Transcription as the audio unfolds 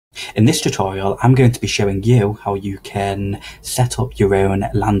In this tutorial, I'm going to be showing you how you can set up your own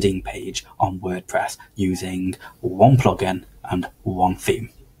landing page on WordPress using one plugin and one theme.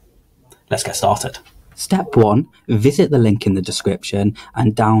 Let's get started. Step 1, visit the link in the description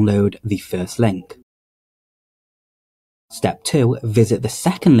and download the first link. Step 2, visit the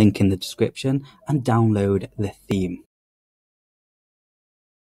second link in the description and download the theme.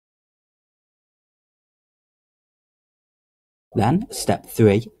 Then, step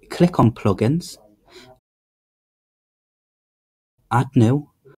 3, click on Plugins, Add New,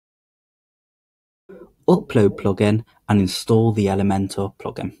 Upload Plugin and install the Elementor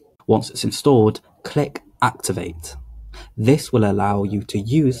plugin. Once it's installed, click Activate. This will allow you to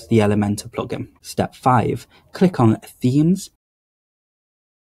use the Elementor plugin. Step 5, click on Themes,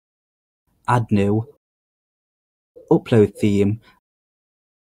 Add New, Upload Theme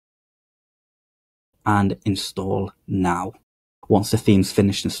and Install Now. Once the theme's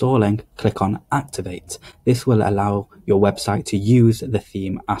finished installing, click on Activate. This will allow your website to use the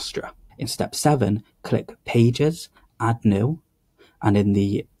theme Astra. In step 7, click Pages, Add New, and in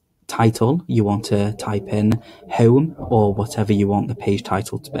the title, you want to type in Home or whatever you want the page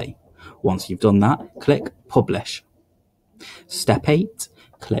title to be. Once you've done that, click Publish. Step 8,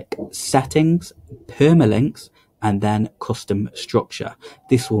 click Settings, Permalinks, and then Custom Structure.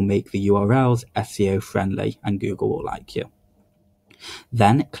 This will make the URLs SEO friendly and Google will like you.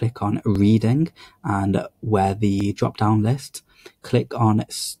 Then click on Reading and where the drop-down list, click on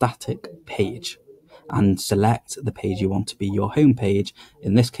Static Page and select the page you want to be your home page.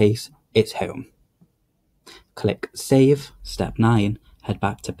 In this case, it's Home. Click Save. Step 9, head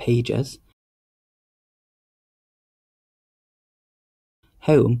back to Pages,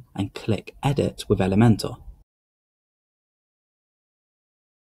 Home and click Edit with Elementor.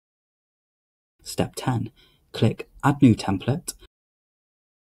 Step 10, click Add New Template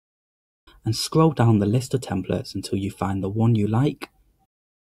and scroll down the list of templates until you find the one you like.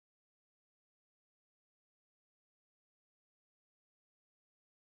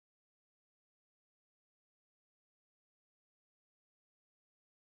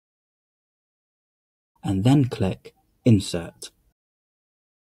 And then click Insert.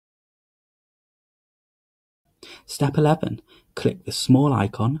 Step 11, click the small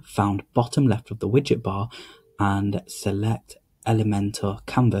icon found bottom left of the widget bar and select Elementor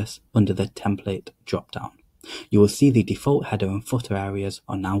Canvas under the template drop-down. You will see the default header and footer areas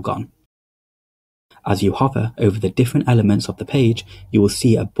are now gone. As you hover over the different elements of the page, you will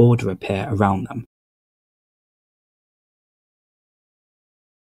see a border appear around them.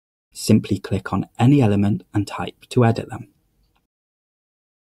 Simply click on any element and type to edit them.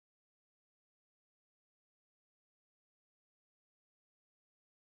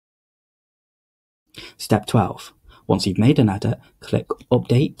 Step 12. Once you've made an edit, click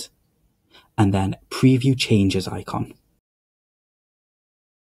Update and then Preview Changes icon.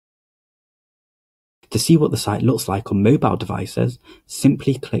 To see what the site looks like on mobile devices,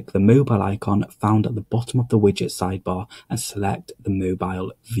 simply click the mobile icon found at the bottom of the widget sidebar and select the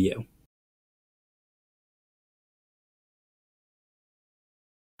mobile view.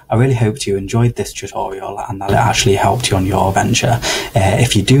 I really hope you enjoyed this tutorial and that it actually helped you on your venture.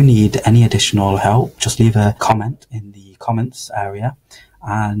 If you do need any additional help, just leave a comment in the comments area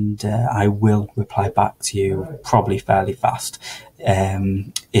and I will reply back to you probably fairly fast.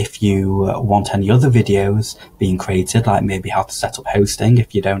 If you want any other videos being created, like maybe how to set up hosting,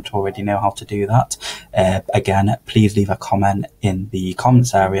 if you don't already know how to do that, again, please leave a comment in the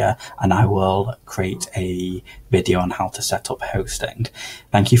comments area and I will create a video on how to set up hosting.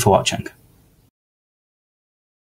 Thank you for watching.